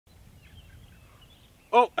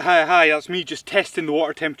Oh, hi, that's me just testing the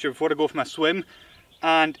water temperature before I go for my swim.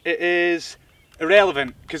 And it is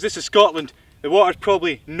irrelevant, because this is Scotland. The water's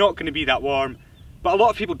probably not going to be that warm. But a lot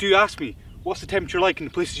of people do ask me, what's the temperature like in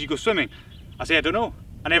the places you go swimming? I say, I don't know.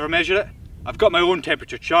 I never measure it. I've got my own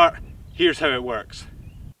temperature chart. Here's how it works.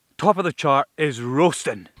 Top of the chart is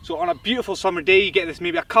roasting. So on a beautiful summer day, you get this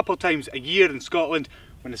maybe a couple times a year in Scotland,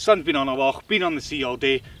 when the sun's been on a loch, been on the sea all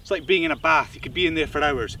day. It's like being in a bath. You could be in there for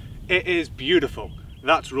hours. It is beautiful.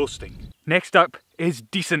 That's roasting. Next up is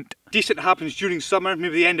decent. Decent happens during summer,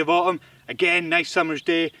 maybe the end of autumn. Again, nice summer's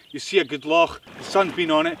day, you see a good loch, the sun's been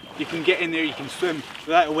on it, you can get in there, you can swim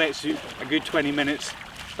without a wetsuit a good 20 minutes.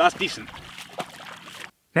 That's decent.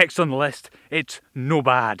 Next on the list, it's no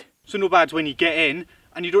bad. So no bad's when you get in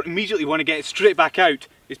and you don't immediately want to get straight back out.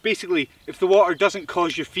 It's basically if the water doesn't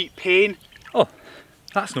cause your feet pain. Oh,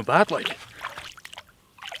 that's no bad, like.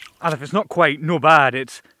 And if it's not quite no bad,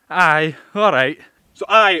 it's aye, alright. So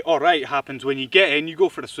aye, alright happens when you get in, you go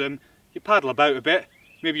for a swim, you paddle about a bit,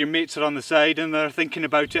 maybe your mates are on the side and they're thinking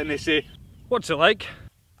about it and they say, what's it like?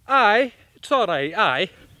 Aye, it's alright, aye.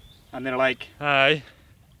 And they're like, aye,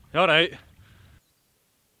 alright.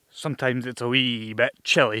 Sometimes it's a wee bit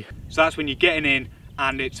chilly. So that's when you're getting in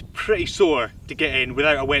and it's pretty sore to get in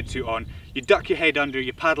without a wetsuit on. You duck your head under,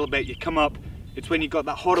 you paddle a bit, you come up. It's when you've got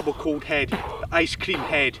that horrible cold head, the ice cream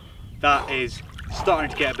head, that is starting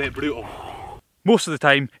to get a bit brutal. Most of the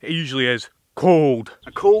time, it usually is cold.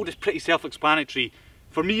 And cold is pretty self-explanatory.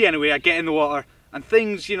 For me anyway, I get in the water and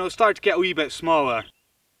things, you know, start to get a wee bit smaller.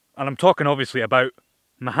 And I'm talking obviously about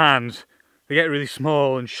my hands. They get really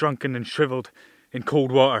small and shrunken and shriveled in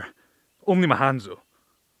cold water. Only my hands though.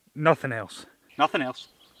 Nothing else. Nothing else.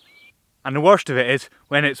 And the worst of it is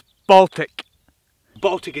when it's Baltic.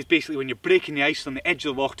 Baltic is basically when you're breaking the ice on the edge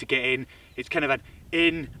of the loch to get in. It's kind of an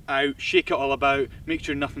in, out, shake it all about, make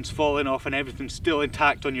sure nothing's falling off and everything's still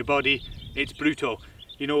intact on your body. It's brutal.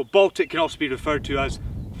 You know, Baltic can also be referred to as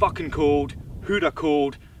fucking cold, hoorah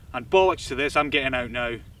cold, and bollocks to this, I'm getting out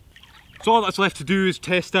now. So all that's left to do is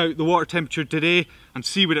test out the water temperature today and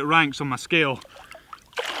see where it ranks on my scale.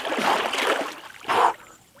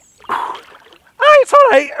 Aye, it's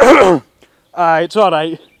alright. Aye, it's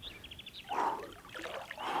alright.